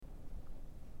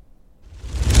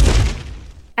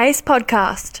Ace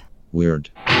Podcast. Weird.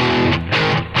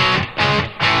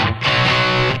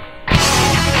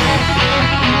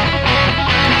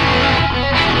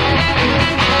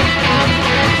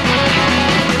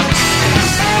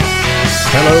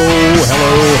 Hello,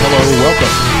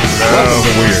 welcome. Welcome to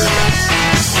Weird.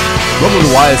 Welcome to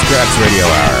Wisecracks Radio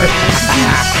Hour.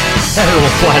 Had a little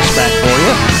flashback for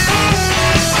you.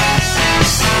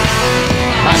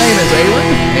 My name is Alan,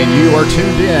 and you are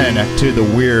tuned in to the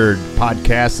Weird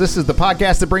Podcast. This is the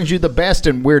podcast that brings you the best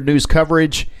in weird news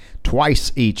coverage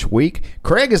twice each week.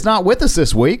 Craig is not with us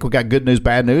this week. We got good news,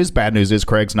 bad news. Bad news is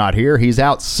Craig's not here. He's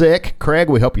out sick. Craig,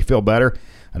 we hope you feel better.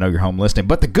 I know you're home listening.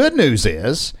 But the good news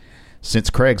is,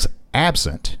 since Craig's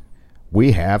absent,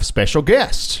 we have special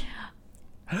guests.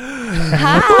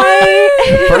 Hi.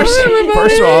 First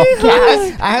of all,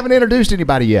 I haven't introduced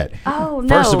anybody yet. Oh, no.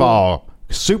 First of all,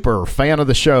 super fan of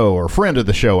the show, or friend of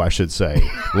the show, I should say.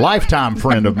 Lifetime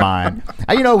friend of mine.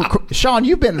 You know, Sean,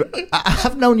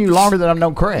 I've known you longer than I've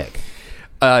known Craig.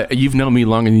 You've known me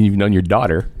longer than you've known your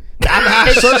daughter.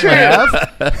 I certainly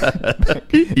have.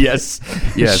 Yes.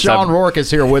 Sean Rourke is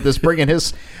here with us, bringing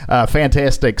his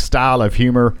fantastic style of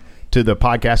humor to the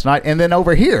podcast tonight. And then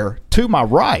over here, to my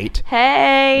right,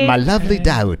 Hey. my lovely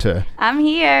daughter, I'm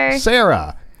here.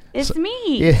 Sarah. It's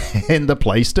me. In the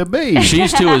place to be.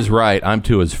 She's to his right. I'm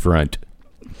to his front.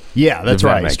 Yeah, that's If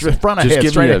that right. makes sense. Front Just ahead,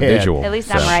 give straight me a ahead. visual. At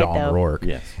least I'm right, Sean though. Rourke.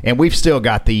 Yes. And we've still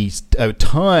got a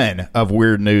ton of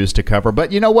weird news to cover.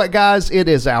 But you know what, guys? It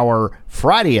is our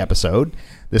Friday episode.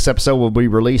 This episode will be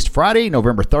released Friday,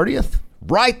 November 30th,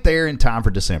 right there in time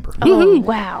for December. Oh,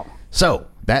 wow. So,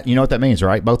 you know what that means,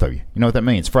 right? Both of you. You know what that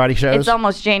means? Friday shows? It's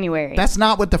almost January. That's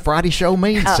not what the Friday show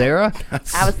means, Sarah.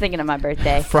 I was thinking of my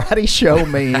birthday. Friday show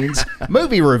means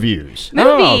movie reviews.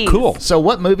 Movies. Oh, cool. So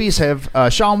what movies have,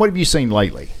 Sean, what have you seen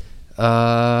lately? I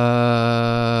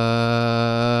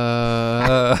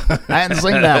hadn't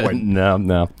seen that one. No,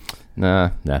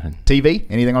 nothing. TV?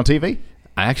 Anything on TV?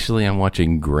 Actually, I'm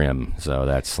watching Grimm, so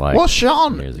that's like. Well,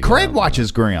 Sean, years ago. Craig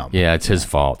watches Grimm. Yeah, it's his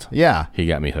fault. Yeah. He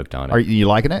got me hooked on it. Are you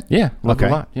liking it? Yeah, love it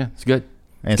Okay. a lot. Yeah, it's good.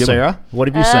 And Good one. Sarah, what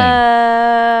have you seen?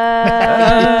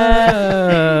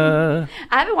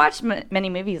 I haven't watched many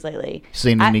movies lately.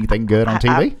 Seen anything good on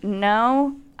TV?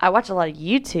 No. I watch a lot of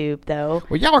YouTube, though.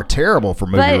 Well, y'all are terrible for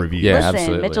movie But reviews. Yeah, listen,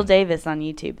 absolutely. Mitchell Davis on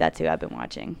YouTube. That's who I've been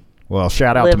watching. Well,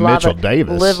 shout out to Mitchell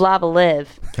Davis. Live, lava,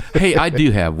 live. Hey, I do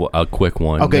have a quick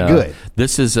one. Okay, good.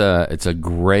 This is it's a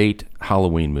great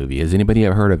Halloween movie. Has anybody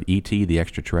ever heard of E.T. the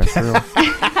Extraterrestrial?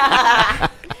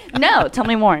 No, tell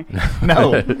me more.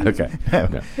 No. Okay. No.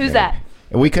 Who's that?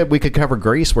 We could cover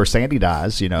Grease, where Sandy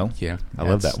dies, you know. Yeah, I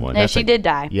love that one. No, she did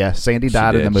die. Yeah, Sandy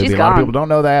died in the did. movie. She's A lot of gone. people don't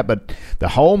know that, but the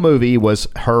whole movie was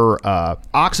her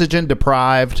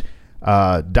oxygen-deprived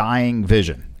dying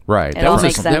vision. Right. It all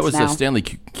makes that sense was now. a Stanley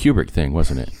Kubrick thing,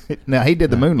 wasn't it? Now, he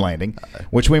did the moon landing,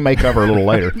 which we may cover a little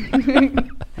later.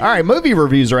 All right, movie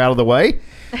reviews are out of the way.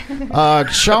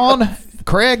 Sean,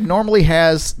 Craig normally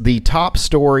has the top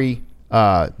story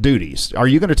duties. Are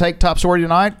you going to take top story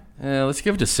tonight? Let's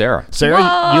give it to Sarah. Sarah,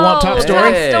 you want top Whoa,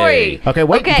 story? Top story. Okay,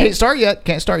 wait. Okay. You can't start yet.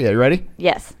 Can't start yet. You ready?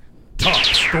 Yes. Top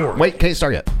story. Wait, can't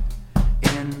start yet.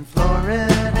 In Florida,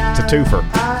 It's a twofer.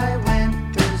 I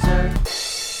went berserk.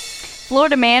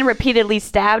 Florida man repeatedly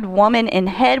stabbed woman in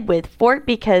head with fork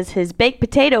because his baked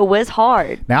potato was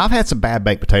hard. Now, I've had some bad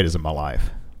baked potatoes in my life.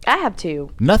 I have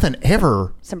too. Nothing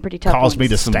ever Some pretty tough caused me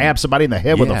to ones. stab somebody in the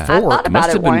head with a Yeah. I fork. thought about Must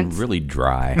it have been once. really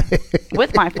dry.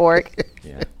 With my fork.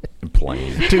 Yeah. And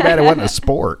plain. Too bad it wasn't a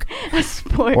spork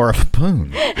Sport. or a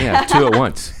spoon. Yeah, two at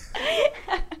once.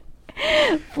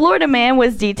 Florida man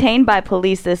was detained by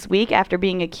police this week after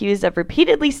being accused of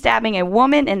repeatedly stabbing a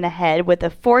woman in the head with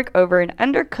a fork over an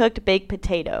undercooked baked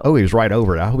potato. Oh, he was right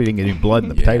over it. I hope he didn't get any blood in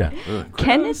the potato. Ugh,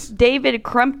 Kenneth David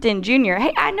Crumpton Jr.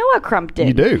 Hey, I know a Crumpton.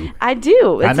 You do? I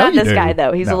do. It's I know not you this do. guy,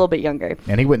 though. He's No. a little bit younger.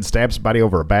 And he wouldn't stab somebody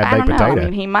over a bad I baked don't know. potato. I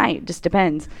mean, he might. Just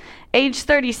depends. Age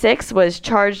 36 was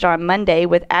charged on Monday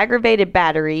with aggravated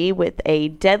battery with a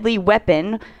deadly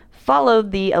weapon. Followed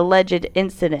the alleged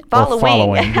incident.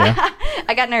 following, yeah.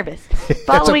 I got nervous. That's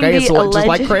Following okay. the It's just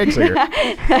like Craig's here.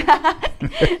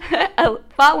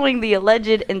 Following the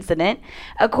alleged incident,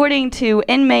 according to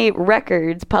inmate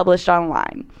records published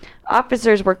online,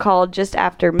 officers were called just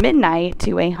after midnight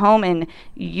to a home in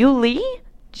Yulee,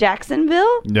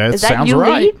 Jacksonville. Yeah, it Is that sounds Yulee?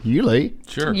 right. Yulee.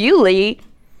 Sure. Yulee.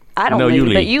 I don't No, know,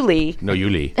 Yulee. but Yulee. No,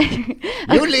 Yuli.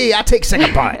 Yulee, I take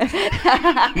second part.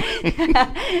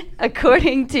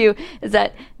 According to, is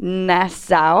that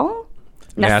Nassau?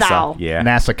 Nassau. Yeah.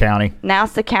 Nassau County.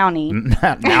 Nassau County.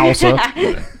 Nassau.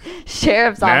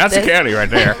 Sheriff's Now, Office. that's a county right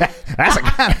there.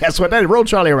 That's what that roll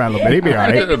Charlie around a little bit. He'd be all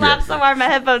I made right. me laugh so hard my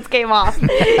headphones came off.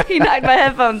 He knocked my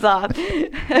headphones off.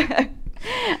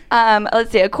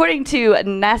 Let's see. According to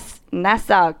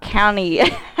Nassau County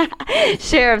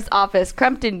Sheriff's Office,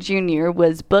 Crumpton Jr.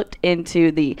 was booked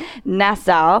into the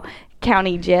Nassau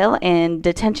County Jail and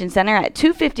Detention Center at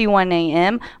 2:51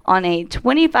 a.m. on a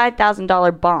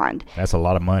 $25,000 bond. That's a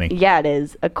lot of money. Yeah, it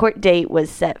is. A court date was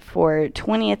set for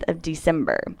 20th of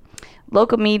December.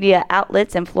 Local media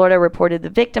outlets in Florida reported the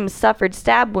victim suffered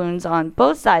stab wounds on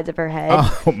both sides of her head.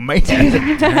 Oh, man.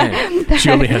 Dang. She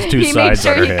only has two He sides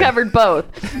made on sure her he head. covered both.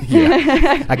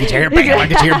 I get your hair, bam. I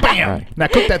get your hair, bam. Right. Now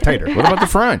cook that tater. What about the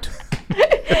front?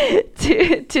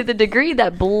 to the degree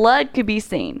that blood could be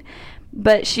seen.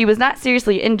 But she was not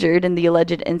seriously injured in the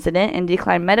alleged incident and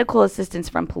declined medical assistance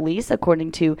from police,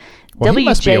 according to Well, he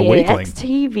must be a weakling.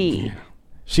 WJAX-TV.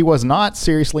 She was not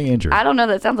seriously injured. I don't know.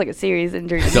 That sounds like a serious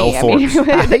injury to Go me. Force.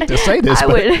 I hate to say this, I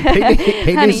but would.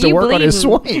 he Honey, needs to you work on his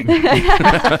bleeding.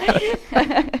 swing.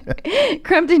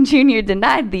 Crumpton Jr.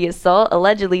 denied the assault,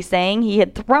 allegedly saying he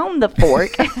had thrown the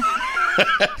fork.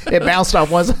 It bounced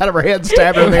off one side of her head and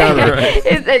stabbed her in the other.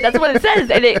 That's what it says.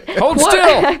 And it Hold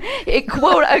still. It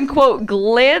quote unquote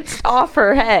glanced off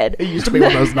her head. He used to be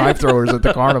one of those knife throwers at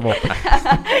the carnival.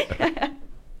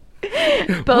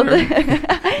 Both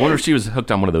Wonder if she was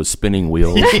hooked on one of those spinning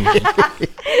wheels.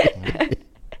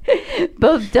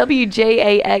 Both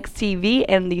WJAX-TV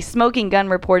and the Smoking Gun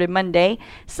reported Monday,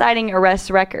 citing arrest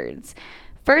records.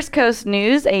 First Coast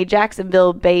News, a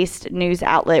Jacksonville-based news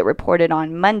outlet, reported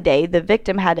on Monday the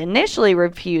victim had initially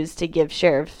refused to give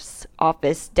Sheriff's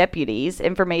Office deputies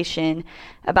information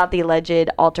about the alleged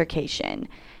altercation.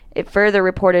 It further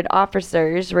reported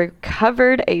officers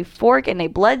recovered a fork and a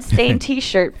blood-stained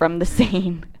T-shirt from the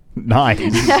scene. Nice.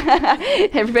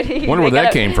 Everybody, Wonder where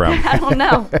that came from. I don't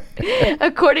know.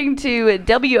 According to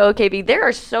WOKV, there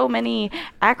are so many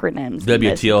acronyms. in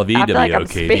this. WTLV, I feel like I'm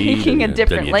WOKV, speaking a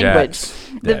different language.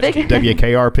 The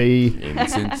WKRP. In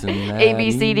Cincinnati.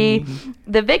 ABCD.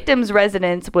 The victim's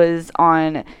residence was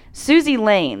on Susie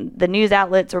Lane. The news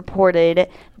outlets reported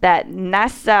that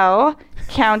Nassau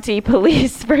County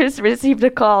Police first received a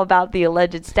call about the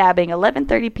alleged stabbing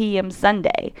 11:30 p.m.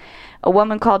 Sunday. A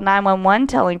woman called 911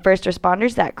 telling first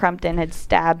responders that Crumpton had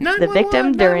stabbed the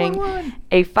victim during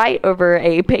a fight over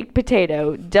a baked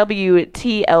potato.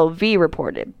 WTLV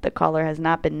reported. The caller has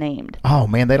not been named. Oh,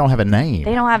 man, they don't have a name.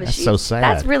 They don't have a That's sheet. so sad.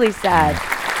 That's really sad.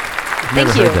 Never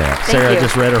Thank you. heard that. Thank Sarah you.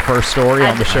 just read her first story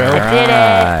on the show. I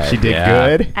did it. She did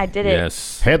Yeah. good. I did it.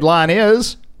 Yes. Headline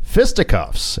is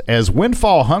fisticuffs as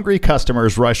windfall-hungry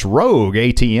customers rush Rogue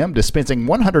ATM dispensing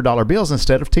 $100 bills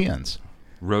instead of tens.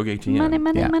 Rogue ATM. Money,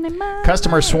 money, Yeah. money, money.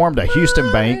 Customers swarmed a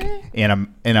Houston bank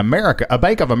in America, a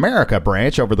Bank of America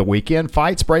branch over the weekend.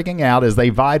 Fights breaking out as they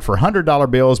vied for $100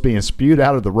 bills being spewed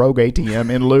out of the Rogue ATM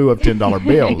in lieu of $10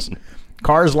 bills.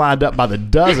 Cars lined up by the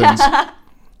dozens,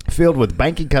 filled with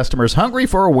banking customers hungry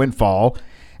for a windfall.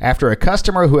 After a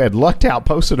customer who had lucked out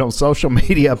posted on social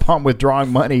media upon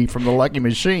withdrawing money from the lucky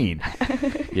machine.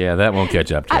 Yeah, that won't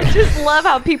catch up to I it. just love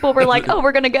how people were like, "Oh,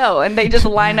 we're gonna go," and they just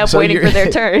line up waiting you're- for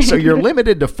their turn. So you're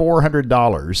limited to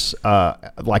 $400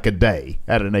 like a day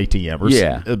at an ATM. Or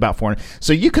Yeah. about $400.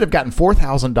 So you could have gotten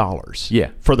 $4,000. Yeah.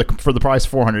 For the price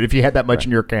of $400 if you had that much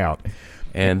in your account.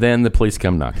 And then the police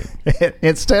come knocking.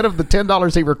 Instead of the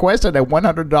 $10 he requested, a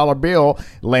 $100 bill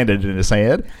landed in his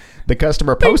hand. The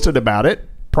customer posted about it,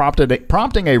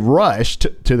 prompting a rush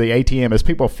to the ATM as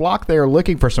people flocked there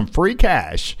looking for some free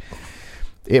cash.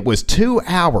 It was 2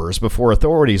 hours before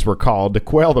authorities were called to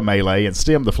quell the melee and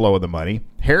stem the flow of the money.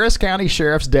 Harris County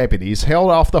Sheriff's deputies held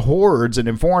off the hordes and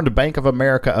informed Bank of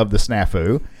America of the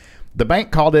snafu. The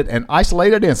bank called it an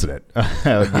isolated incident.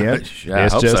 Again, I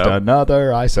it's hope just so.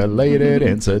 another isolated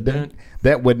incident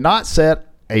that would not set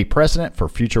a precedent for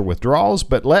future withdrawals,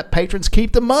 but let patrons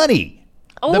keep the money.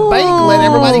 The bank let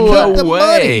everybody keep the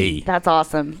money. That's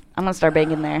awesome. I'm gonna start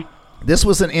banking there. This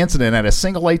was an incident at a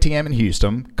single ATM in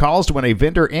Houston caused when a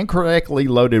vendor incorrectly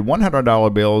loaded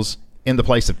 $100 bills in the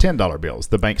place of $10 bills.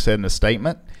 The bank said in a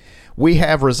statement, "We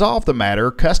have resolved the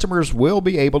matter. Customers will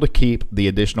be able to keep the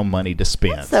additional money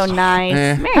dispensed." So nice.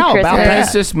 Merry How about Christmas. that?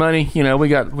 It's just money. You know, we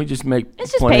just make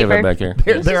It's just plenty of paper. it back here.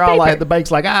 They're It's just all like, paper. the bank's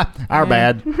like, our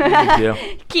bad. Big deal.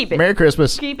 Keep it. Merry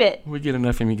Christmas. Keep it. We get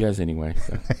enough from you guys anyway.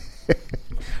 So.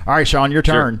 All right, Sean, your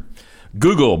turn.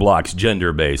 Google blocks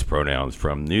gender-based pronouns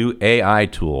from new AI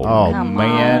tool. Oh, Come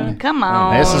man. on. Come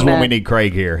on. This is when we need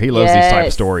Craig here. He loves these type of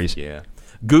Yes. stories. Yeah.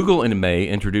 Google in May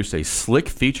introduced a slick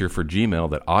feature for Gmail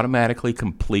that automatically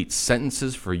completes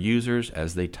sentences for users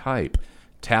as they type.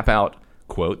 Tap out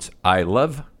quotes, "I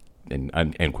love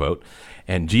end quote.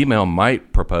 And Gmail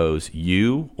might propose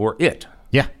you or it.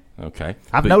 Yeah. Okay.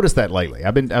 I've noticed that lately.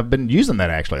 I've been using that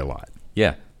actually a lot.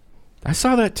 Yeah. I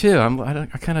saw that too. I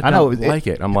kind of I know, don't like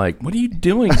it. I'm like, what are you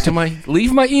doing to my?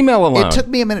 Leave my email alone. It took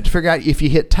me a minute to figure out if you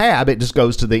hit tab, it just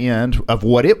goes to the end of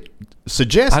what it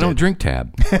suggested. I don't drink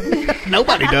Tab.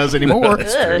 Nobody does anymore.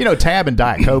 You know, Tab and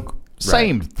Diet Coke,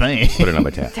 same thing. Put it on my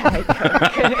tab.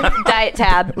 Diet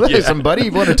Tab. Listen, buddy,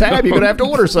 if you want a tab, you're going to have to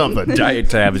order something.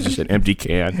 Diet Tab is just an empty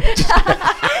can.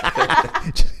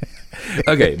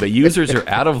 Okay, but users are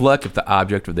out of luck if the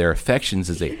object of their affections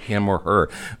is a him or her.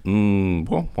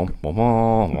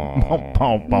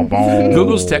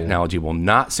 Google's technology will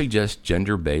not suggest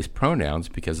gender-based pronouns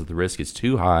because the risk is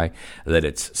too high that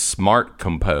its smart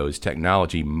compose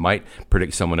technology might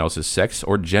predict someone else's sex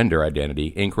or gender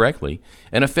identity incorrectly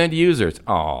and offend users.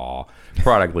 Aww.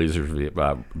 Product leaders revealed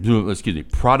to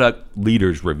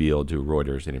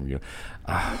Reuters interview.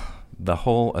 The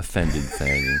whole offended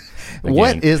thing. Again,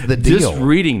 What is the deal? Just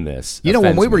reading this. You know,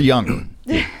 when we were me. younger,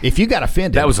 if you got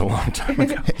offended, That was a long time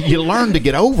ago. you learned to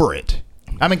get over it.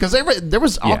 I mean, because there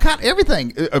was all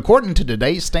everything. According to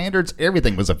today's standards,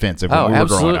 everything was offensive when we were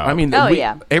growing up. I mean, Oh,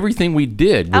 yeah. everything we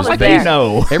did was was based.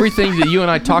 there. Everything that you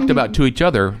and I talked about to each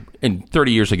other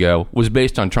 30 years ago was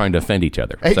based on trying to offend each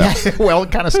other. So. Well,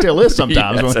 it kind of still is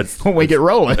sometimes Yes, when we get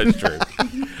rolling. That's true.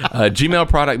 Gmail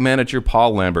product manager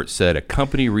Paul Lambert said a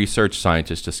company research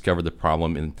scientist discovered the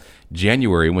problem in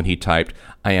January when he typed,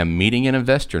 "I am meeting an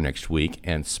investor next week,"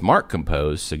 and Smart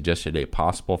Compose suggested a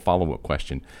possible follow-up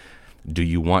question. Do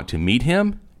you want to meet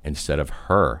him instead of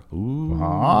her? Ooh.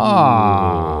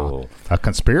 A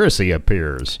conspiracy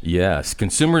appears. Yes.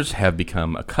 Consumers have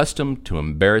become accustomed to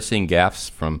embarrassing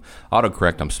gaffes from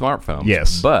autocorrect on smartphones.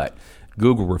 Yes. But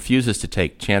Google refuses to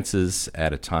take chances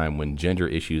at a time when gender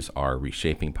issues are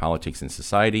reshaping politics and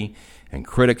society, and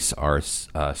critics are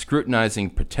scrutinizing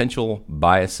potential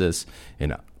biases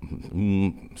in.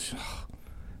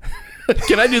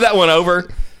 Can I do that one over?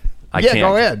 I can't.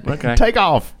 Go ahead. Okay. Take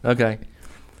off. Okay.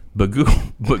 But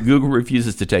Google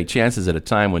refuses to take chances at a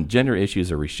time when gender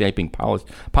issues are reshaping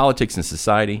politics and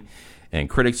society, and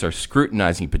critics are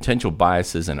scrutinizing potential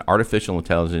biases in artificial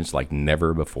intelligence like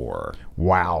never before.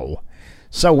 Wow.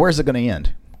 So where's it going to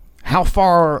end? How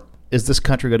far is this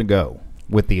country going to go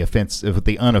with the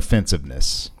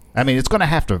unoffensiveness? I mean, it's going to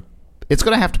have to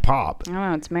pop. I don't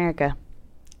know. It's America.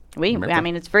 America. I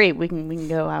mean, it's free. We can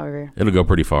go however. It'll go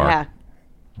pretty far. Yeah.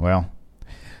 Well,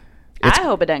 I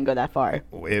hope it doesn't go that far. it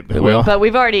will. will. But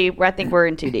I think we're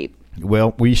in too deep.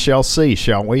 Well, we shall see,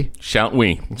 shall we? Shan't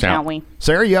we? Shan't we?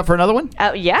 Sarah, you up for another one?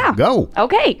 Yeah. Go.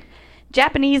 Okay.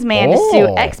 Japanese man to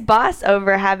sue ex-boss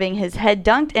over having his head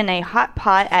dunked in a hot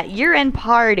pot at year-end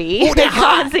party,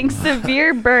 causing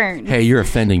severe burns. Hey, you're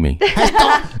offending me.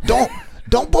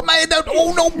 Don't put my head down.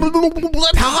 Oh no,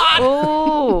 blood hot.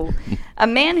 Oh, a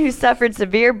man who suffered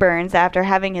severe burns after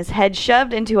having his head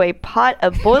shoved into a pot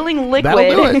of boiling liquid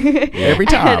That'll do it. Every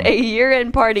time. at a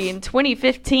year-end party in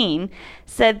 2015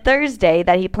 said Thursday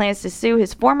that he plans to sue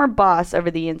his former boss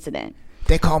over the incident.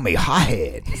 They call me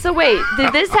hothead. So wait,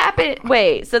 did this happen?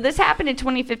 Wait, so this happened in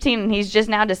 2015 and he's just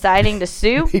now deciding to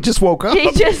sue? He just woke up.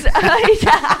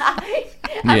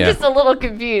 I'm just a little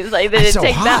confused. Like, did it So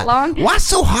take hot. that long? Why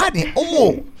so hot?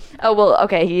 Oh, well,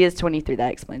 okay, he is 23.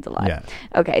 That explains a lot. Yeah.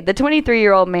 Okay, the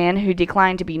 23-year-old man who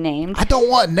declined to be named. I don't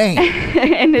want name.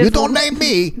 and You don't name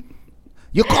me.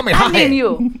 You call me I hothead. name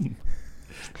you.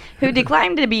 Who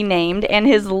declined to be named, and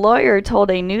his lawyer told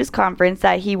a news conference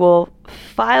that he will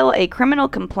file a criminal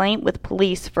complaint with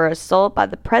police for assault by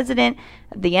the president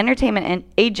of the entertainment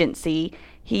agency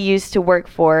he used to work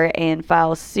for and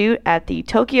file suit at the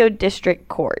Tokyo District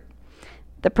Court.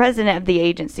 The president of the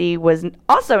agency was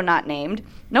also not named.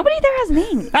 Nobody there has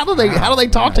names. How do they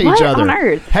talk to What each other? on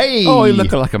earth? Hey, Oh, you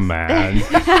look like a man.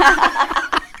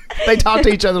 they talk to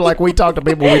each other like we talk to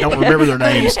people we don't remember their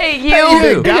names. Hey, you.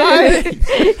 Hey, big guy.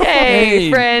 Hey,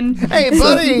 friend. Hey,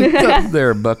 buddy. What's up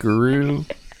there, buckaroo?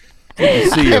 Good to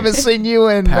see I you. haven't seen you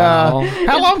in Pal.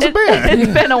 how long's it been?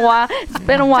 It's been a while. It's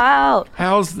been a while.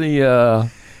 How's the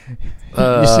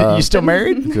You still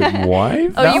married? good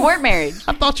wife? Oh, you weren't married.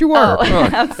 I thought you were. Oh,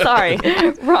 I'm sorry.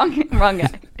 Wrong guy.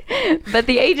 But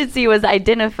the agency was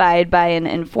identified by an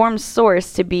informed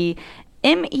source to be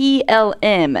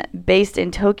MELM, based in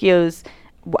Tokyo's,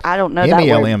 I don't know that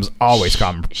word. MELM's always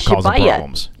causing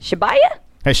problems. Shibuya?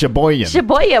 Hey, Sheboygan.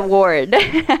 Shibuya Ward.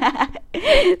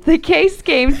 The case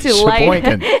came to light.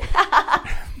 Sheboygan.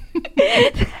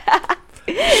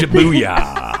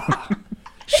 Shibuya.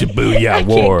 Shibuya can't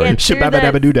Ward. get-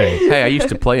 Shabba-dabba-doo-day. Hey, I used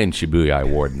to play in Shibuya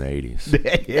Ward in the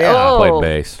 80s. Yeah. Oh, played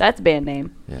bass. That's band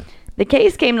name. Yeah. The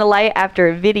case came to light after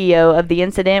a video of the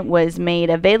incident was made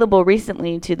available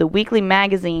recently to the weekly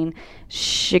magazine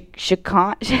Shaka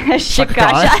Khan.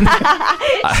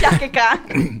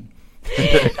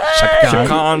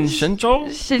 Shakan Shincho?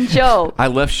 Shincho. I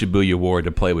left Shibuya War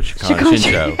to play with Shakan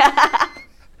Shincho.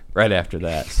 Right after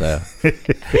that, so.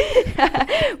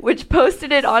 Which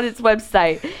posted it on its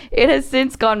website. It has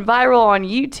since gone viral on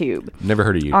YouTube. Never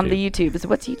heard of YouTube. On the YouTubes.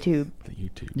 What's YouTube? The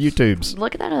YouTube. YouTubes.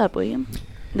 Look that up, William.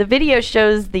 The video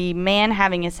shows the man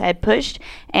having his head pushed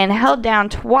and held down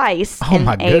twice in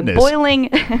my a goodness. boiling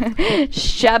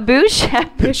shabu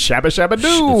shabu. Shabba shabba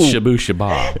doo. Shabu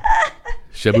Shabab.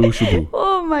 Shabu Shabu.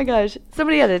 Oh my gosh.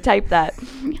 Somebody had to type that.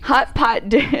 Hot pot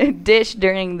dish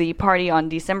during the party on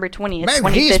December 20th, Merry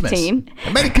 2015.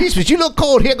 Christmas. Merry Christmas. You look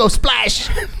cold. Here, go splash.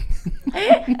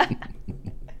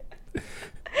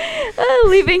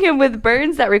 Leaving him with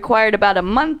burns that required about a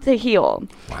month to heal.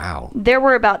 Wow. There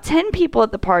were about 10 people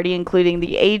at the party, including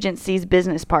the agency's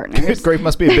business partners. Good grief,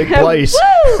 must be a big place.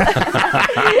 Woo!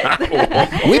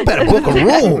 We better book a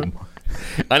room.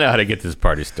 I know how to get this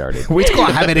party started. We was going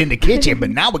to have it in the kitchen, but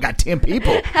now we got 10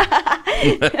 people.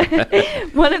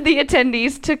 One of the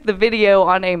attendees took the video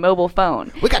on a mobile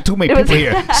phone. We got too many It was-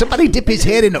 people here. Somebody dip his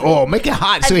head in the oil. Make it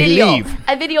hot so he leave.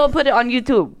 A video and put it on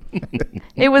YouTube.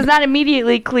 It was not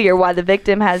immediately clear why the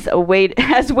victim has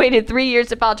waited 3 years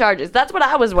to file charges. That's what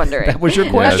I was wondering. That was your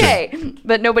question. Okay,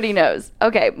 but nobody knows.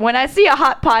 Okay, when I see a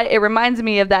hot pot, it reminds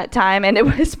me of that time, and it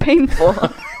was painful.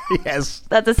 Yes.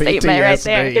 That's a statement right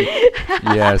there.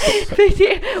 PTSD.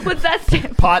 Yes. What's that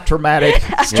stand? Pot traumatic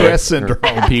stress syndrome.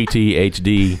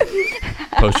 PTHD.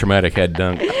 Post-traumatic head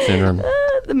dunk syndrome.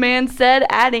 The man said,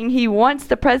 adding he wants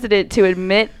the president to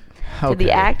admit to the Okay,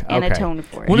 act and okay. atone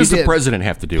for it. What does the did- president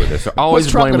have to do with this? They're always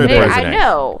What's Trump blaming the gonna do? I president.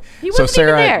 know. He So wasn't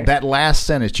Sarah, even there. that last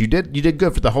sentence you did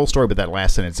good for the whole story, but that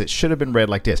last sentence it should have been read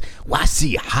like this: "Well, I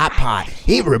see a hot pot.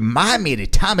 It remind me of the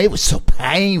time it was so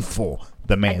painful."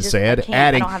 The man just- said, I can't. I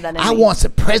adding, don't have that in "I me." want the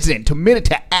president to admit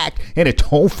to act and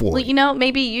atone for Well, it." you know,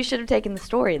 maybe you should have taken the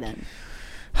story then.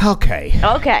 Okay.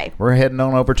 Okay. We're heading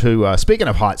on over to, speaking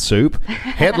of hot soup,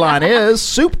 headline is,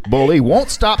 Soup Bully won't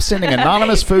stop sending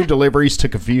anonymous food deliveries to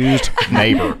confused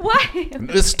neighbor. Why?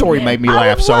 This story made me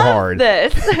laugh so love hard.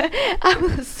 This. I'm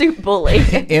a soup bully.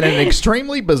 In an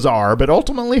extremely bizarre but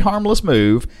ultimately harmless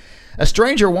move, a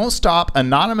stranger won't stop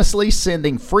anonymously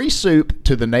sending free soup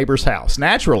to the neighbor's house.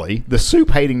 Naturally, the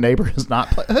soup-hating neighbor is not...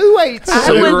 Who hates I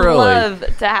soup? would Really? love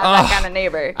to have that kind of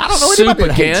neighbor. I don't know Soup anybody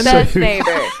that hates again? Best soup.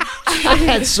 neighbor. I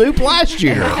had soup last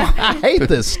year. I hate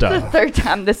this stuff. Third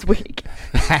time this week.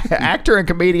 Actor and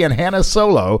comedian Hannah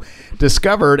Solo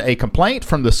discovered a complaint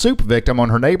from the soup victim on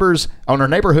her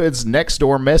neighborhood's next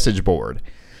door message board.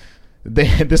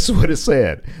 This is what it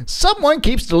said. Someone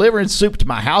keeps delivering soup to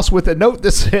my house with a note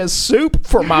that says soup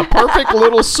for my perfect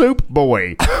little soup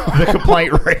boy. The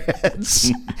complaint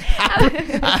reads.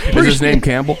 Is his name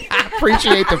Campbell? I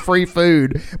appreciate the free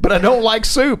food, but I don't like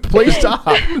soup. Please stop.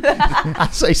 I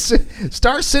say,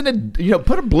 start sending,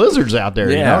 put blizzards out there,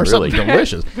 Yeah, or really. something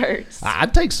delicious. First.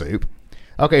 I'd take soup.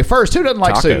 Okay, first, who doesn't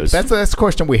like soup? Tacos. That's the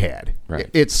question we had. Right.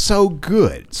 It's so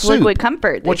good. Soup. Liquid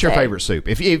comfort, they What's your say. favorite soup?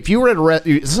 If you were at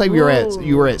say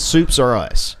you were at Soups R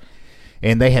Us,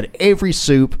 and they had every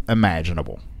soup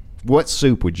imaginable, what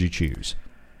soup would you choose?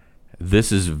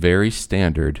 This is very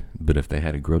standard, but if they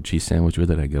had a grilled cheese sandwich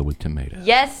with it, I'd go with tomato.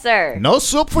 Yes, sir. No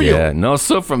soup for Yeah, you. no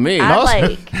soup for me. I No, sir.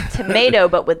 like tomato,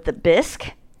 but with the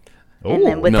bisque. And Ooh,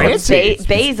 then with no, the it's-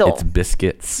 basil. It's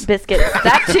biscuits. Biscuits.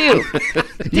 That too.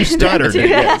 You stuttered.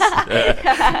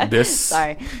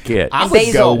 Biscuit. I And would go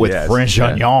basil. with Yes, French yeah.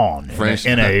 onion French-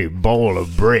 in a bowl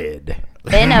of bread.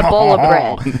 In a bowl of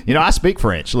bread. I speak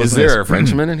French. Is Listen to there a this.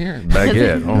 Frenchman in here?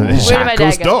 Baguette. Where did my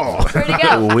dad go? Cousteau. Where'd he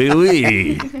go? Oui,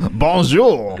 oui.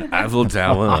 Bonjour. Eiffel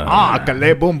Tower.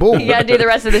 Calais boom boom. You gotta do the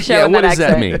rest of the show Yeah, in what that does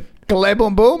that accent. mean? Calais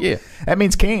boom boom? Yeah. That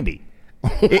means candy.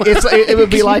 It would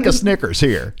be like a Snickers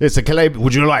here. It's a Calais.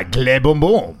 Would you like Calais boom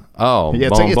boom? Oh, Yeah,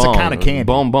 it's a kind of candy.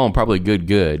 Bon, probably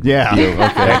good. Yeah. Okay.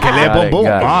 Calais Got boom it, boom.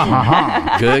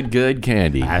 got it. Good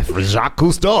candy. Jacques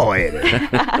Cousteau in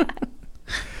it.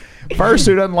 First,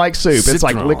 who doesn't like soup? It's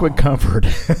like Citron. liquid comfort.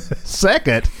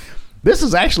 Second, this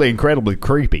is actually incredibly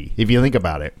creepy if you think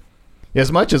about it. As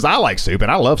much as I like soup,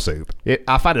 and I love soup,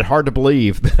 I find it hard to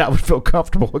believe that I would feel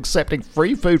comfortable accepting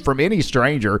free food from any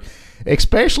stranger,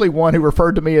 especially one who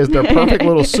referred to me as their perfect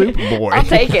little soup boy. I'll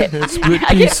take it. Split I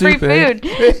pea get free soup, eh?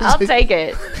 food. I'll take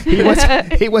it.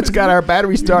 He once got our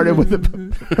battery started with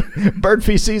the bird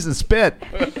feces and spit.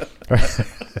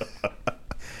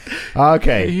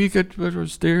 Okay. You got better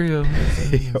stereo.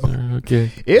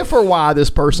 Okay. If or why this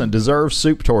person deserves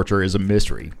soup torture is a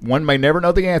mystery. One may never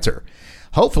know the answer.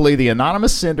 Hopefully, the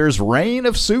anonymous sender's reign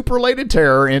of soup-related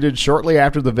terror ended shortly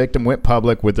after the victim went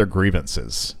public with their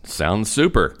grievances. Sounds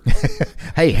super.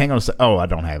 Hey, hang on a second. Oh, I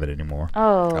don't have it anymore.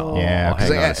 Oh. Yeah, 'cause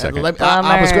hang on a second.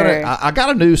 I got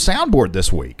a new soundboard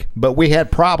this week, but we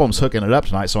had problems hooking it up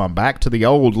tonight, so I'm back to the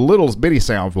old little bitty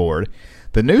soundboard.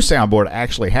 The new soundboard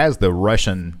actually has the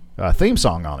Russian theme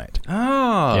song on it.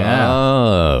 Oh. Yeah.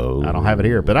 Oh. I don't have it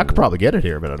here, but I could probably get it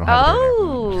here, but I don't have it here.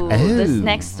 Oh, Oh. this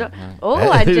next story. Oh,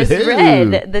 I just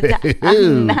read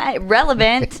the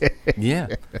relevant. Yeah.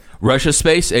 Russia's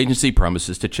space agency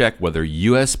promises to check whether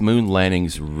U.S. moon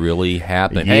landings really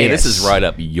happen. Hey, this is Yes. right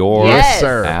up your Yes.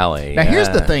 Sir. alley. Now, here's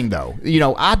the Yeah. thing, though. You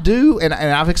know, I do, and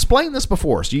I've explained this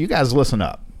before, so you guys listen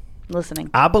up. Listening.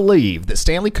 I believe that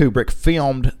Stanley Kubrick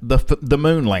filmed the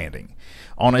moon landing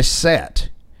on a set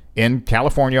in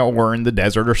California or in the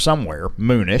desert or somewhere,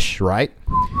 moonish, right?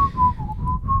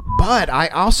 But I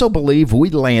also believe we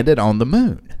landed on the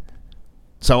moon.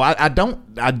 So I'm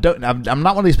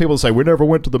not one of these people that say we never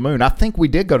went to the moon. I think we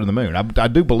did go to the moon. I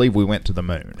do believe we went to the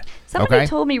moon. Somebody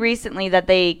told me recently that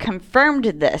they confirmed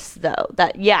this, though.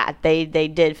 That, yeah, they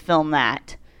did film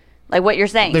that. Like what you're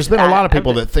saying. There's been a lot of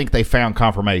people that think they found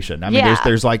confirmation. I mean, Yeah.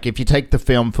 there's like, if you take the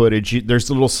film footage, there's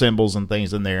little symbols and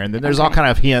things in there, and then there's all kind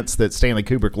of hints that Stanley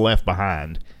Kubrick left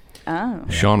behind. Oh.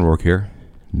 Sean Rourke here.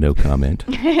 No comment.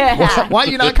 Why are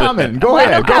you not commenting? Go Why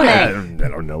ahead. no Go comment? ahead. I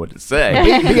don't know what to say.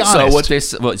 Be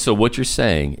honest. So what you're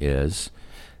saying is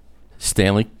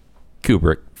Stanley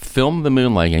Kubrick filmed the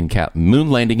moon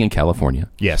landing in California.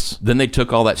 Yes. Then they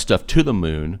took all that stuff to the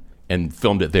moon and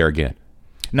filmed it there again.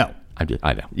 No.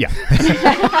 I know. Yeah.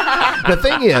 The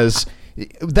thing is,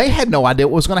 they had no idea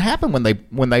what was going to happen when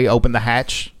they opened the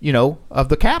hatch, of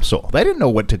the capsule. They didn't know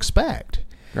what to expect.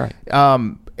 Right.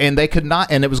 And they could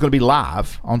not, and it was going to be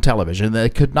live on television. They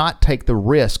could not take the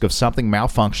risk of something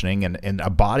malfunctioning and a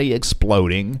body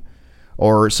exploding,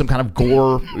 or some kind of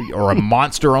gore or a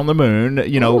monster on the moon,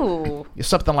 Ooh.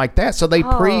 something like that. So they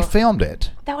pre-filmed it.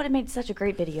 That would have made such a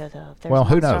great video, though. If there Well,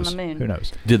 was a who monster knows? On the moon. Who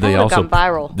knows? Did they That would've also gone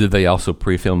viral. Did they also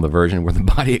pre-film the version where the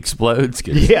body explodes?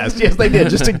 'Cause Yes, they did,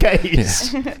 just in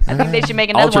case. I think they should make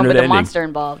another one Alternate with a ending. monster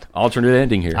involved. Alternate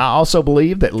ending here. I also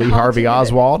believe that Lee Harvey Alternate.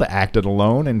 Oswald acted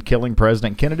alone in killing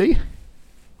President Kennedy.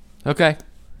 Okay.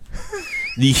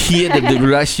 The head of the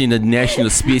Russian National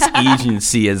Space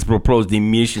Agency has proposed a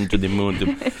mission to the moon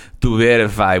to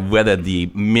verify whether the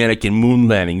American moon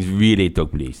landings really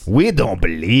took place. We don't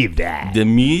believe that.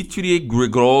 Dmitry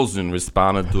Grigoryan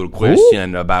responded to a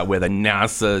question about whether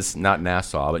NASA's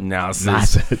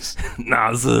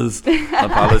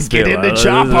Apollo Get in the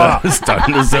chopper.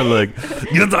 starting to sound like,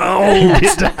 get down.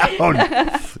 Get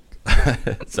down.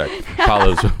 Sorry,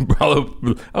 Apollo.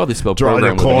 Oh, they spelled Draw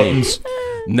program the with an E. curtains.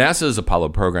 NASA's Apollo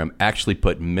program actually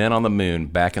put men on the moon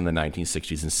back in the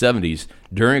 1960s and 70s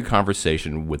during a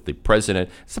conversation with the president.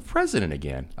 It's the president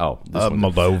again. Oh, this one.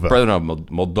 Moldova. President of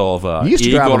Moldova. You used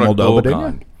to travel Moldova, didn't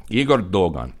Dogan. Igor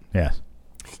Dogan. Yes.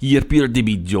 He appeared to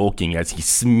be joking as he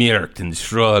smirked and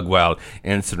shrugged while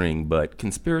answering, but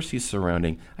conspiracies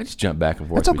surrounding. I just jump back and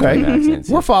forth. That's okay. between accents.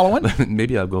 We're following.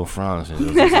 Maybe I'll go France.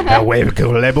 But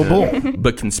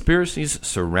But conspiracies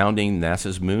surrounding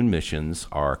NASA's moon missions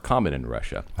are common in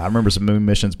Russia. I remember some moon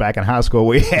missions back in high school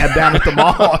we had down at the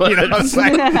mall. You know what I'm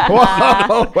saying?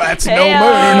 Whoa, that's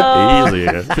no moon. Easy.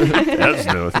 That's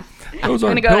no. Those I'm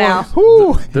aren't gonna go now. pillows.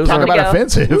 Whew, Those talk aren't- about Go.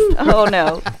 offensive. Oh,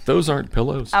 no. Those aren't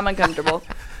pillows. I'm uncomfortable.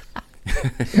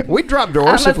 We dropped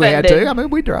doors I'm if we had offended. to. I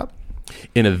mean, we dropped.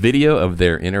 In a video of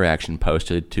their interaction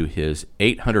posted to his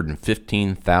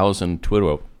 815,000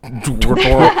 Twitter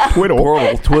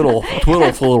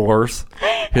followers,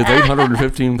 his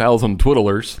 815,000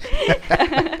 Twitter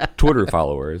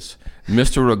followers,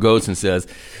 Mr. Rogozin says,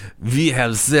 "We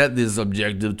have set this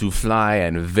objective to fly,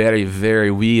 and very,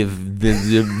 very, we have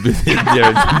been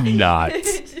not."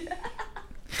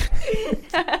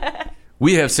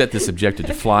 We have set this objective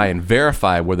to fly and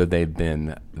verify whether they've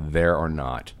been there or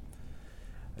not.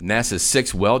 NASA's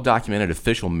 6 well-documented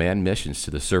official manned missions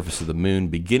to the surface of the moon,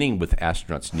 beginning with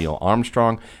astronauts Neil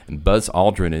Armstrong and Buzz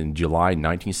Aldrin in July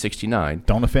 1969.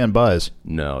 Don't offend Buzz.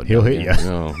 No. He'll hit you.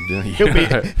 No.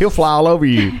 He'll fly all over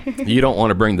you. You don't want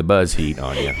to bring the buzz heat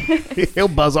on you. He'll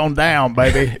buzz on down,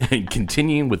 baby. And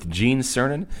continuing with Gene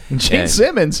Cernan. Gene and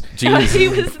Simmons. Gene He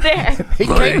was there. He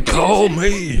came, call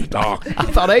me, Doc. I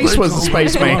thought Ace was the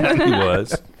spaceman. He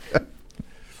was.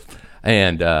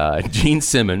 And Gene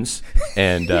Simmons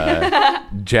and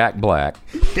Jack Black.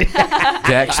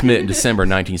 Jack Schmidt in December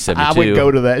 1972. I would go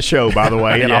to that show, by the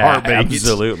way, in a heartbeat.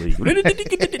 Absolutely. Yeah,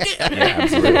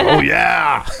 absolutely. Oh,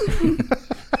 yeah.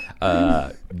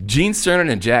 Gene Cernan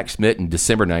and Jack Schmidt in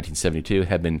December 1972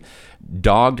 have been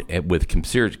dogged with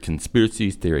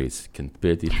conspiracy theories.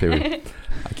 Conspiracy theory.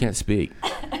 I can't speak.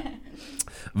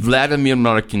 Vladimir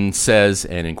Markin says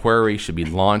an inquiry should be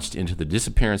launched into the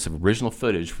disappearance of original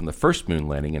footage from the first moon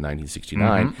landing in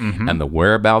 1969 and the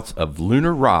whereabouts of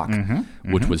lunar rock,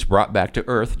 which was brought back to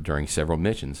Earth during several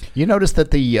missions. You notice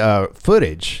that the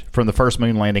footage from the first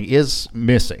moon landing is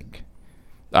missing.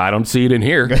 I don't see it in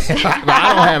here. I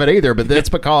don't have it either, but that's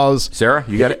because Sarah,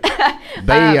 you got it?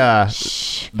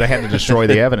 they had to destroy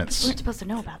the evidence. We're supposed to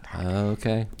know about that.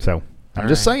 Okay. So I'm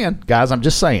just saying, guys. I'm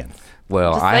just saying.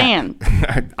 Well, Just saying.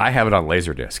 I have it on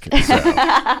Laserdisc. So.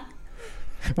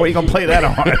 What are you gonna play that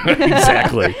on?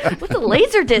 Exactly. What's a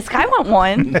laser disc? I want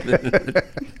one.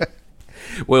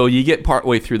 Well, you get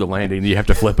partway through the landing, and you have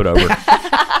to flip it over.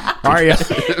 Are you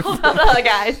Hold on,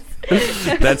 guys.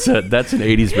 That's an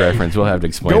 80s reference. We'll have to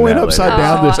explain going that upside later.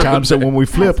 down this time? So when we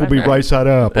flip, we'll be right side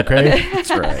up. Okay.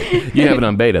 That's right. You have it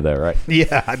on beta, though, right?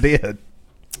 Yeah, I did.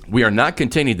 We are not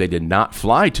contending they did not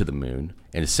fly to the moon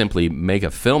and simply make a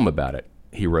film about it,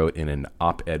 he wrote in an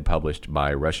op-ed published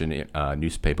by Russian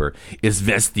newspaper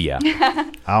Izvestia.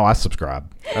 Oh, I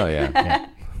subscribe. Oh, yeah.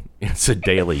 It's a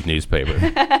daily newspaper.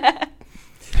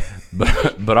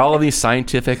 But all of these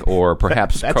scientific or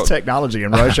perhaps... That's technology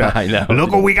in Russia. I know.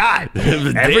 Look what we got.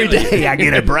 Every day I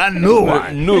get a brand new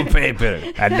one. New paper.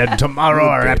 And then tomorrow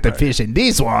I have to fish in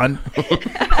this one.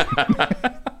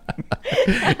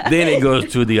 Then it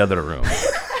goes to the other room.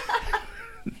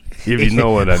 If you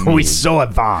know what I mean. We're so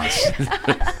advanced.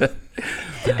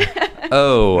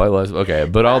 Oh, I love. Okay,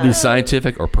 but all these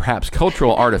scientific or perhaps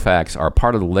cultural artifacts are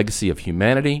part of the legacy of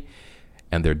humanity,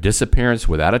 and their disappearance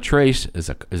without a trace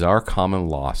is our common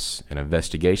loss. An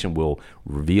investigation will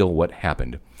reveal what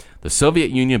happened. The Soviet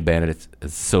Union abandoned the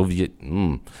Soviet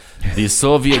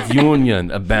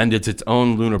Union abandoned its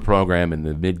own lunar program in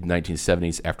the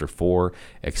mid-1970s after 4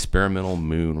 experimental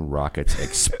moon rockets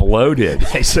exploded.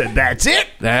 They said, that's it.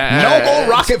 No more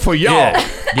rocket for y'all. Yeah.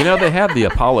 You know, they have the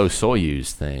Apollo-Soyuz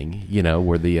thing, you know,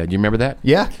 where the... do you remember that?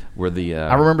 Yeah. Where the...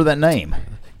 I remember that name.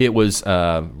 It was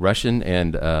Russian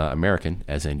and American,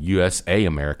 as in USA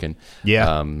American.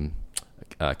 Yeah.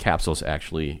 Capsules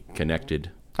actually connected.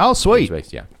 Oh, sweet.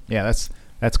 Space. Yeah. Yeah,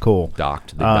 that's cool. They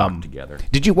docked together.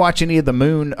 Did you watch any of the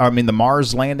the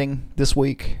Mars landing this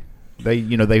week?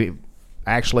 They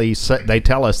actually they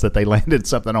tell us that they landed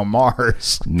something on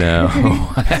Mars. No,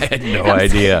 I had no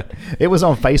idea. It was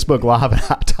on Facebook Live, and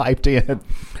I typed in.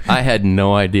 I had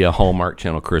no idea Hallmark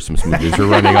Channel Christmas movies are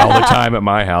running all the time at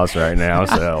my house right now.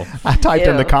 So I typed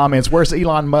in the comments, "Where's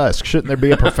Elon Musk? Shouldn't there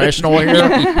be a professional here?"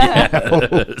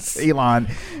 Yes. Elon,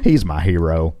 he's my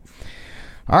hero.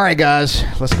 All right, guys,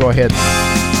 let's go ahead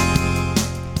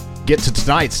and get to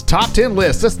tonight's top 10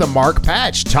 list. This is the Mark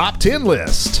Patch top 10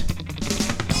 list.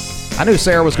 I knew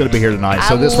Sarah was going to be here tonight,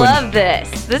 so this love this.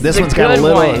 This is one's a got good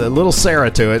a little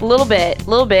Sarah to it. A little bit.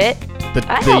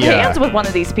 I held hands with one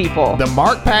of these people. The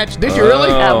Mark Patch, did you really?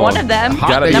 One of them.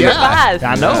 Gotta- Number yeah, 5.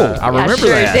 I know. I remember sure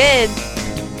that. did.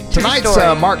 Tonight's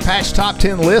story. Mark Patch top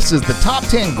 10 list is the top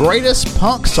 10 greatest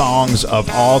punk songs of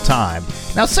all time.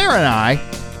 Now, Sarah and I,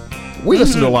 we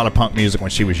listened to a lot of punk music when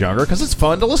she was younger because it's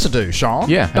fun to listen to, Sean.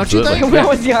 Yeah, don't you absolutely. think? When I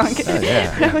was young.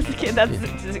 yeah. When I was a kid, that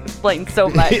just explains so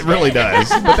much. It really does.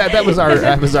 But that was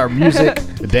our music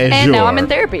de jour. And now I'm in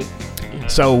therapy.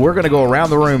 So we're going to go around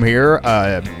the room here.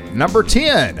 Number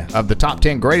 10 of the top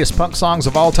 10 greatest punk songs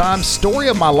of all time, "Story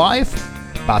of My Life"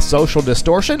 by Social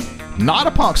Distortion. Not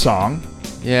a punk song.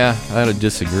 Yeah, I would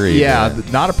disagree. Yeah,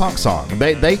 but- not a punk song.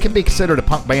 They can be considered a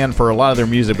punk band for a lot of their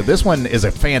music, but this one is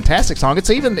a fantastic song.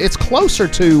 It's closer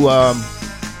to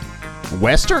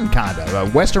Western kind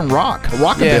of Western rock,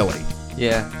 rockabilly.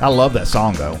 Yeah. I love that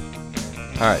song though.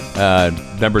 All right.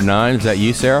 Number 9, is that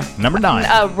you, Sarah? Number 9.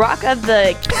 Rock of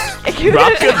the...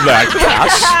 Rock of the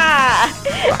Cash.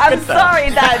 I'm sorry,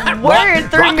 that word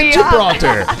threw Rock me of off.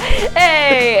 Gibraltar.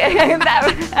 Hey,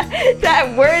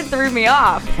 that word threw me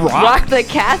off. Rock the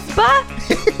Casbah?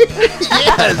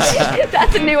 Yes.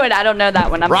 That's a new one. I don't know that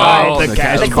one. I'm Rob sorry. the The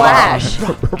Cash The Bar. Clash.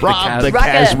 Rob the Rock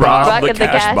Cash it. Bar. Rock at the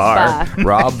Cash Bar.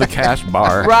 Rob the Cash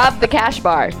Bar. Rob the Cash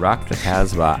Bar. Rock the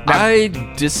Casbah.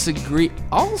 I disagree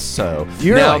also.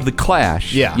 You're now, like- the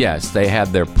Clash, Yeah. yes, they had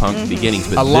their punk beginnings,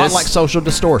 but A lot this, like Social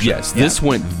Distortion. yes, Yeah. this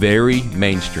went very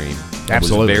mainstream. It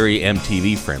Absolutely. was very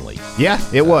MTV friendly. Yeah,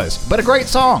 it was. But a great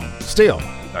song, still.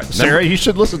 right, Sarah, you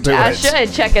should listen to I it.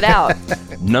 should check it out.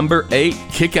 Number 8,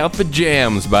 Kick Out the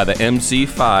Jams by the MC5.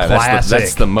 Classic.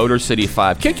 That's the Motor City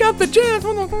 5. Kick out the jams.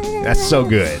 That's so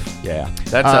good. Yeah,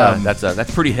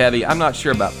 that's pretty heavy. I'm not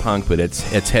sure about punk, but it's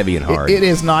heavy and hard. It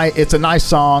is nice. It's a nice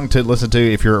song to listen to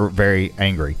if you're very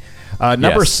angry.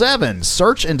 Number Yes. 7,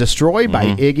 Search and Destroy by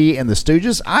Iggy and the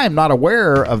Stooges. I am not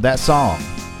aware of that song.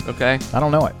 Okay. I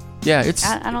don't know it. Yeah, it's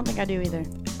I don't think I do either.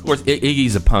 of course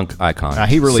Iggy's a punk icon.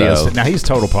 He really so, is. Now, he's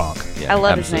total punk. yeah, I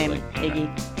love absolutely. his name,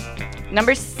 Iggy.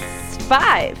 Number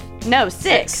 5. No,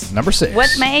 6. Number 6.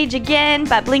 What's My Age Again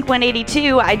by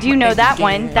Blink-182. I do know that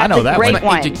one. That's know a that great one.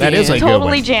 one. That is a good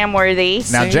Totally one. jam-worthy.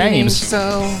 Now, James,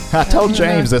 I told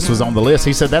James this was on the list.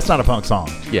 He said that's not a punk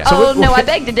song. Yeah. Oh, no, I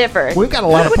beg to differ. We've got a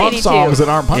lot of punk 182. songs that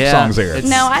aren't punk Yeah. songs here. It's-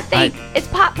 No, I think it's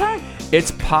pop punk.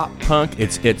 It's pop punk.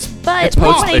 It's But it's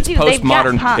Blink-182, they've got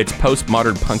postmodern. punk. It's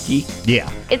postmodern punky. Yeah.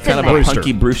 It's Kind in of a there. Brewster.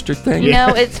 punky Brewster thing. You know,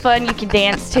 it's fun. You can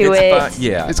dance to It's it. fun.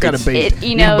 Yeah, It's got a beat. It,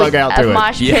 You you can know, bug out to a it.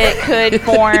 mosh Yeah. pit could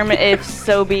form if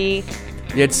so be.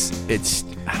 It's.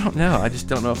 I don't know. I just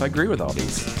don't know if I agree with all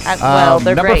these. Well,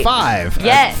 they're number great. 5.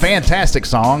 Yes. A fantastic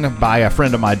song by a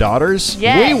friend of my daughter's.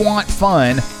 Yes. We Want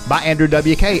Fun by Andrew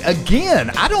WK.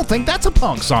 Again, I don't think that's a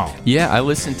punk song. Yeah, I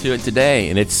listened to it today,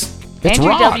 and it's Andrew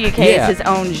rock. WK Yeah. is his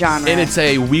own genre. and it's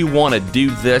a we want to do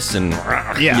this and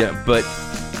Yeah. but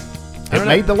It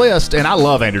made the list, and I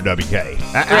love Andrew WK.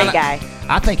 Great guy.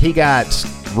 I think he got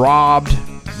robbed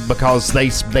because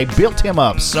they built him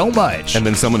up so much. and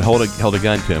then someone held a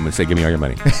gun to him and said, "Give me all your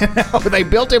money." They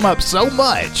built him up so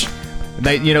much.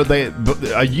 They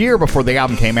a year before the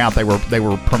album came out, they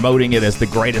were promoting it as the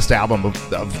greatest album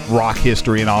of rock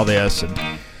history and all this,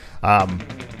 and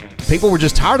people were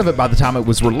just tired of it by the time it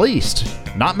was released.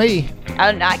 Not me.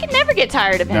 I can never get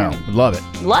tired of him. No, love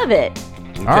it. Love it.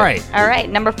 All right, All right,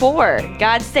 number 4,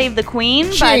 God Save the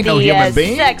Queen She by ain't no the human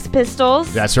being. Sex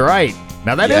Pistols. that's right.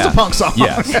 Now that is Yeah. a punk song.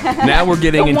 Yes. Now we're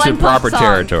getting The into one punk proper song.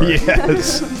 territory.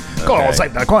 Yes. God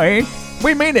save the Queen.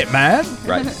 We mean it, man.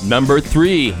 Right. Number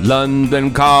 3, London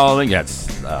Calling. Yes,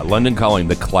 London Calling,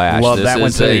 The Clash. Love This that one,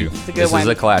 is too. It's a good This one. is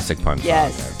a classic punk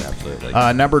Yes. song. Yes,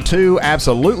 absolutely. Number 2,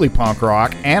 absolutely punk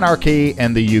rock, Anarchy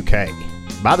in the UK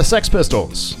by the Sex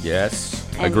Pistols. Yes,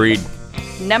 And- agreed.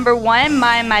 Number 1,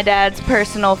 my dad's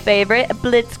personal favorite,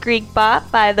 Blitzkrieg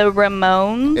Bop by the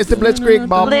Ramones. It's the Blitzkrieg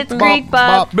Bop.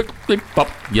 Blitzkrieg Bop.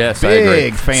 Yes, I agree.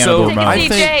 Big fan so of the Ramones. I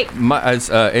Take a seat, think, Jake. as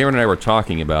Aaron and I were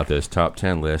talking about this top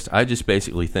 10 list, I just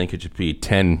basically think it should be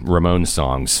 10 Ramones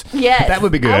songs. Yes. That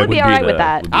would be good. I would be Would all be right the- with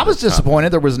that. would be I was the top. disappointed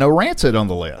there was no Rancid on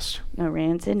the list. No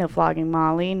Rancid, no Flogging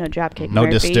Molly, no Dropkick No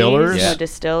Murphys, Distillers. no Yeah.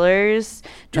 Distillers,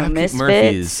 no Dropkick Misfits.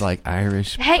 Murphy is like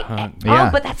Irish Hey, punk. Yeah. oh,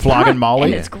 but that's Flogging punk, Molly.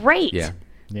 and it's great. Yeah.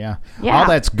 Yeah. Yeah. All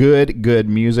that's good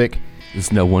music.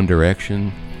 There's no One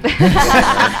Direction.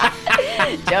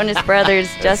 Jonas Brothers,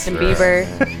 Justin Bieber.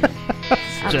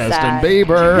 I'm Justin sad.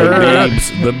 Bieber.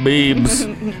 The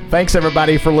Biebs. Thanks,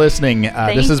 everybody, for listening.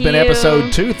 This has been you.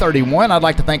 episode 231. I'd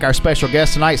like to thank our special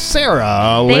guest tonight,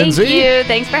 Sarah Thank Lindsay. you.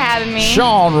 Thanks for having me.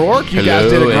 Sean Rourke. You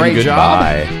guys did a Hello and great job.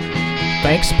 goodbye.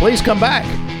 Thanks. Please come back.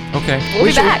 Okay. We'll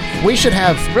be back We should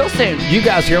have real soon. you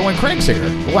guys here when Craig's here.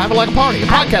 We'll have a party, a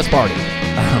podcast party.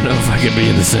 I don't know if I could be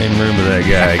in the same room with that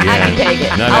guy again. I can take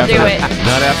it. Not I'll after, do it.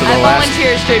 Not after I the last.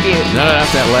 volunteer as tribute. Not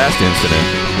after that last incident.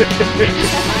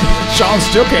 Sean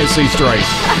still can't see straight.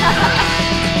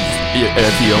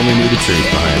 If you only knew the truth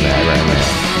behind that right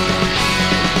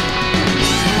now.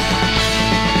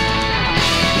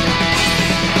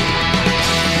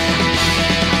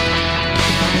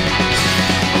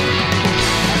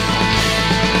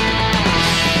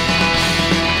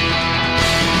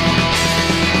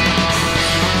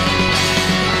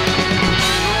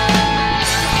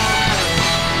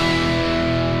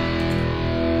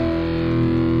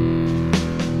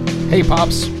 Hey,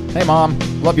 Pops. Hey, Mom.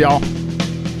 Love y'all.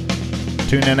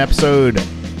 Tune in episode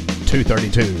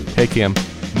 232, Hey, Kim.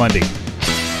 Monday.